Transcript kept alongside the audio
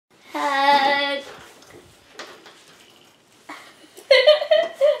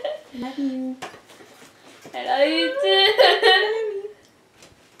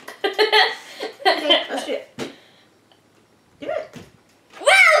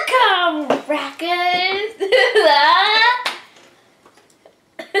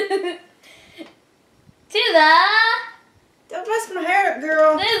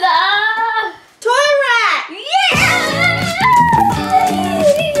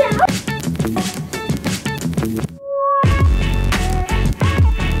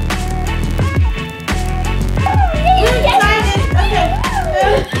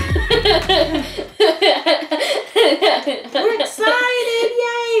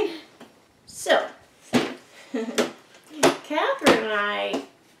and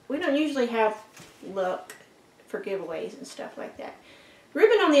we don't usually have luck for giveaways and stuff like that.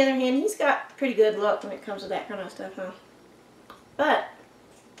 Ruben, on the other hand, he's got pretty good luck when it comes to that kind of stuff, huh? But,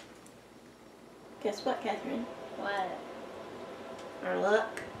 guess what, Catherine? What? Our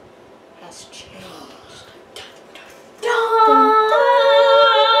luck has changed.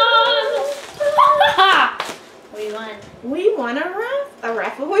 We won. We won a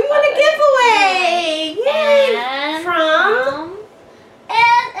raffle. We won a giveaway! Yay! And from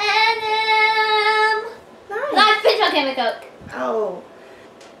S&M. Nice. Live Pinto Candy Coke. Oh,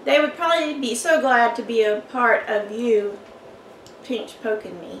 they would probably be so glad to be a part of you pinch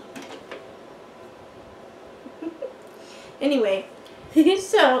poking me. Anyway,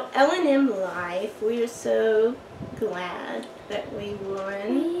 so L&M Life, we are so glad that we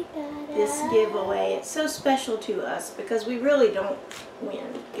won this giveaway. It's so special to us because we really don't win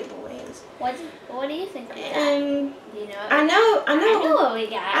giveaways. What do you think we got? And Do you know? I know what we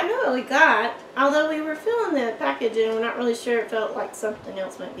got. I know what we got. Although we were filling the package and we're not really sure, it felt like something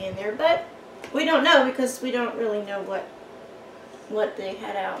else might be in there, but we don't know because we don't really know what they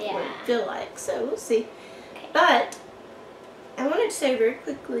had out would feel like. So we'll see. Okay. But I wanted to say very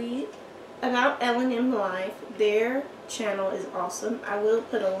quickly about L&M Life. Their channel is awesome. I will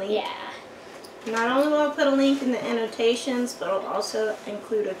put a link. Yeah. Not only will I put a link in the annotations, but I'll also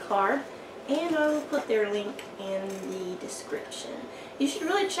include a card. And I will put their link in the description. You should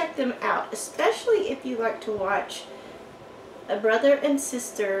really check them out, especially if you like to watch a brother and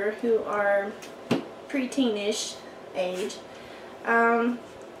sister who are preteenish age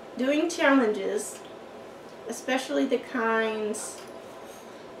doing challenges, especially the kinds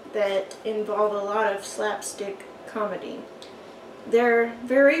that involve a lot of slapstick comedy. They're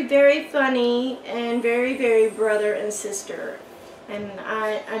very, very funny and very, very brother and sister. And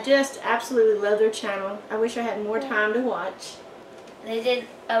I just absolutely love their channel. I wish I had more time to watch. They did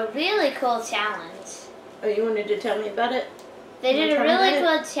a really cool challenge. Oh, you wanted to tell me about it? They did a really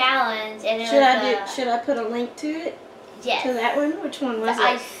cool challenge, and it should I put a link to it? Yes. To that one? Which one was the it?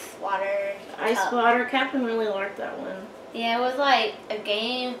 ice water. Ice water. Captain really liked that one. Yeah, it was like a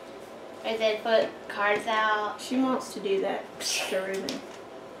game where they put cards out. She wants to do that to Ruben,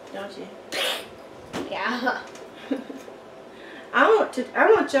 don't you? Yeah. I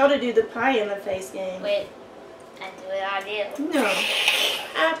want y'all to do the pie in the face game. Wait, that's what I do. No,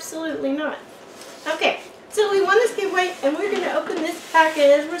 absolutely not. Okay, so we won this giveaway, and we're going to open this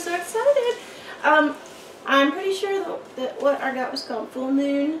package. We're so excited. I'm pretty sure that what I got was called Full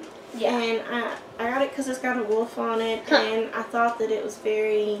Moon. Yeah. And I got it because it's got a wolf on it, and I thought that it was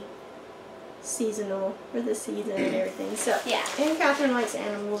very seasonal for the season and everything. So yeah. And Catherine likes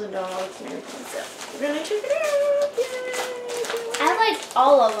animals and dogs and everything. So we're going to check it out. Yay! I like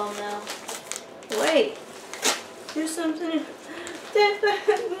all of them though. Wait, there's something. There's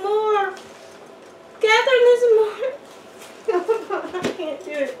more. Catherine, there's more. I can't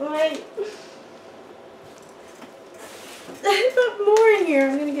do it. Wait. There's more in here.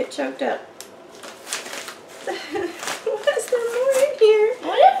 I'm gonna get choked up. What is there more in here?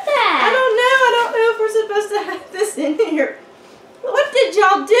 What is that? I don't know. I don't know if we're supposed to have this in here. What did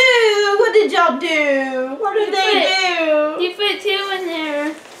y'all do? What did y'all do? What did they do? You put 2 in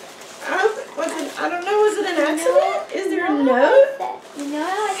there. I don't know. Was it an accident? Is there a note? You know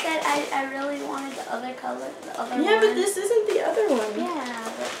how I said I really wanted the other color, the other one? Yeah, but this isn't the other one. Yeah.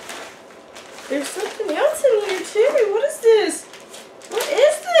 There's something else in here too. What is this? What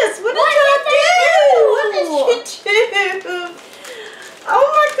is this? What did y'all do? What did you do? Oh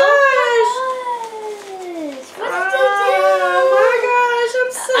my gosh! What did you do? Oh my gosh!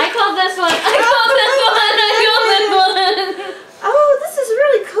 I'm so. I called this one. I called this one. Oh, this is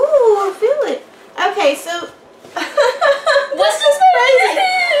really cool. I feel it. Okay, so. This is crazy.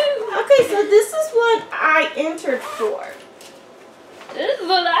 Okay, so this is what I entered for. This is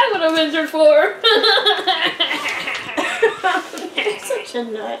what I would have entered for. You're such a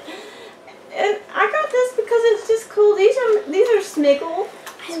nut. And I got this because it's just cool. These are Smiggle.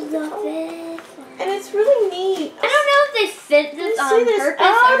 I love it. And it's really neat. I don't know if they fit this on purpose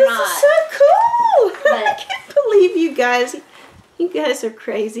or this not. Is so cool. But I can't believe you guys. You guys are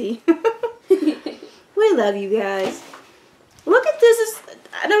crazy. We love you guys. Look at this.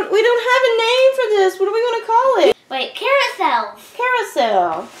 We don't have a name for this. What are we going to call it? Wait, carousels.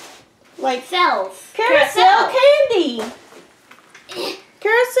 Carousel. Like Cells. carousel candy.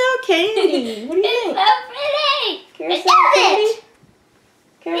 Carousel candy. What do you think? It's so pretty. Carousel candy?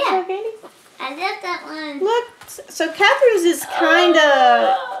 Carousel candy? I love that one. Look, so Catherine's is kind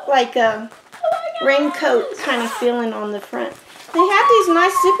of like a raincoat kind of feeling on the front. They have these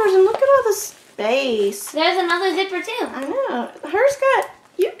nice zippers, and look at all this space. There's another zipper too. I know.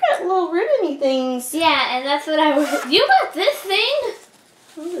 You've got little ribbony things. Yeah, and that's what I was. You got this thing.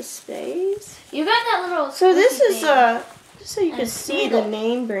 Oh, the space. You got that little. So this is thing. just so you can see the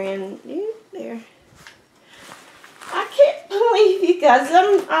name brand there. I can't believe you guys.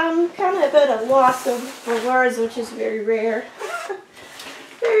 I'm kind of at a loss for words, which is very rare.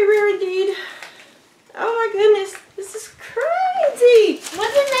 Very rare indeed. Oh my goodness, this is crazy.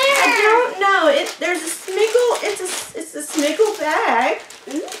 What's in there? I don't know. There's a Smiggle. It's a Smiggle bag.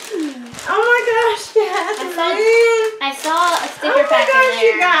 Ooh. Oh my gosh, yes, I saw a sticker pack in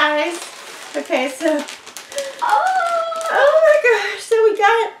there. You guys. Okay, so. Oh my gosh, so we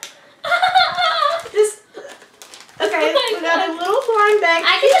got this. Okay, we got a little blind bag.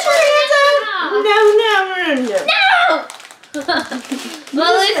 I can No. Well,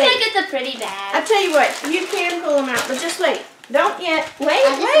 at least I get the pretty bag. I'll tell you what, you can pull them out, but just wait. Don't yet. Wait.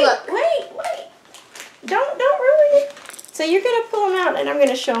 Don't ruin it. So you're going to pull them out, and I'm going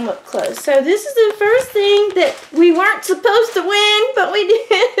to show them up close. So this is the first thing that we weren't supposed to win, but we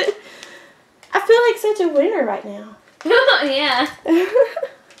did. I feel like such a winner right now. Yeah.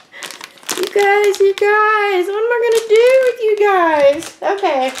 You guys, what am I going to do with you guys?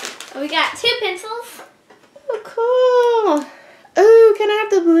 Okay. We got 2 pencils. Oh, cool. Oh, can I have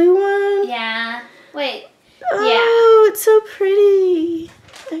the blue one? Yeah. Wait. Oh, it's so pretty.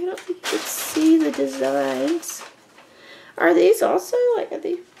 I don't think you can see the designs. Are these also, like, are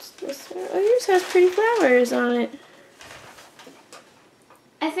these, oh, yours has pretty flowers on it.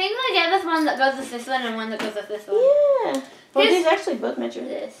 I think they gave us one that goes with this one and one that goes with this one. Yeah. Well, these actually both measure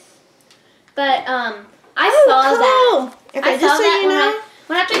this. But, I saw that. Okay, just so you know,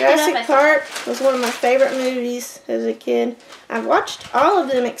 Jurassic Park was one of my favorite movies as a kid. I've watched all of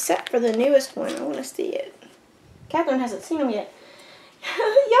them except for the newest one. I want to see it. Catherine hasn't seen them yet. Y'all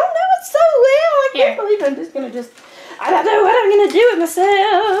know it so well. I can't believe I'm just going to I don't know what I'm going to do with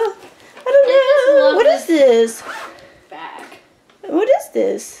myself. I don't know. What is this? Bag. What is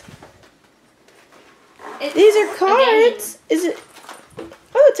this? These are cards. Is it?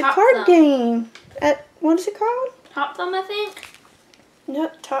 Oh, it's a card game. What is it called? Top Thumb, I think. No,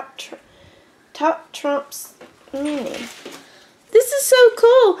 Top Trump's Mini. This is so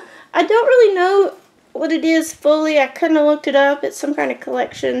cool. I don't really know what it is fully. I kind of looked it up. It's some kind of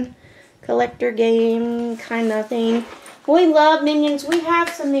collector game kind of thing. We love Minions. We have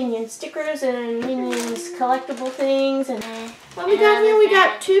some Minions stickers and Minions collectible things. And what we got here? We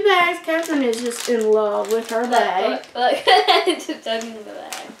got 2 bags. Catherine is just in love with her bag. Look. Just tugging the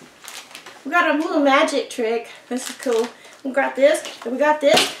bag. We got a little magic trick. This is cool. We got this, and we got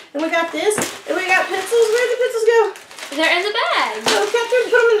this, and we got this, and we got pencils. Where'd the pencils go? They're in the bag. Oh, Catherine,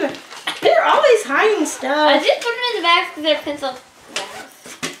 put them in there. They're always hiding stuff. I just put them in the bags because they're pencil bags.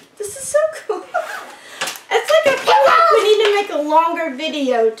 This is so cool. It's like I feel like we need to make a longer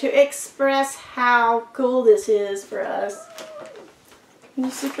video to express how cool this is for us. Are you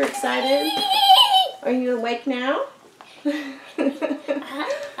super excited? Are you awake now?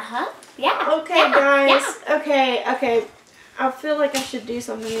 Yeah. Okay, guys. Yeah. Okay. I feel like I should do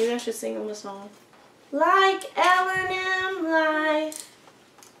something. Maybe I should sing them a song. Like L&M Life,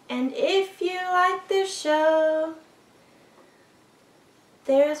 and if you like this show,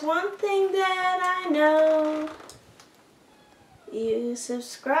 there's one thing that I know. You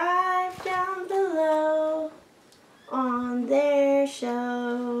subscribe down below on their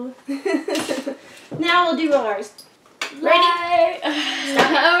show. Now we'll do ours. Ready?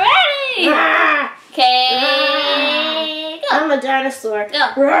 Ready! Okay. Go. I'm a dinosaur.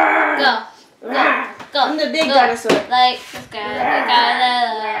 Go. Go. Go. I'm the big dinosaur. Like, subscribe.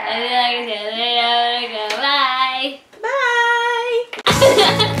 Bye. Bye.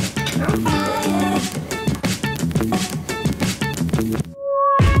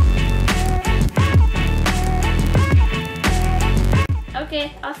 Okay,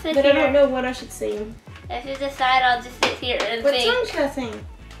 I'll sit but here. I don't know what I should sing. If you decide, I'll just sit here and What sing. song should I sing?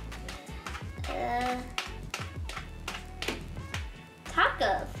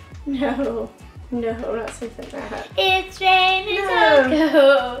 Tacos. No, I'm not singing that. It's raining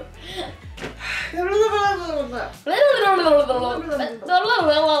No.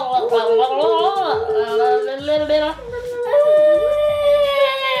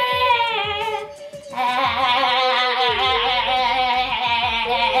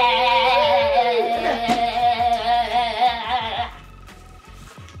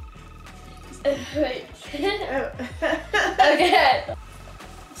 Okay.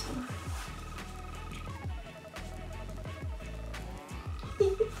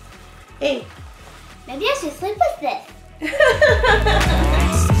 Hey. Maybe I should sleep with this.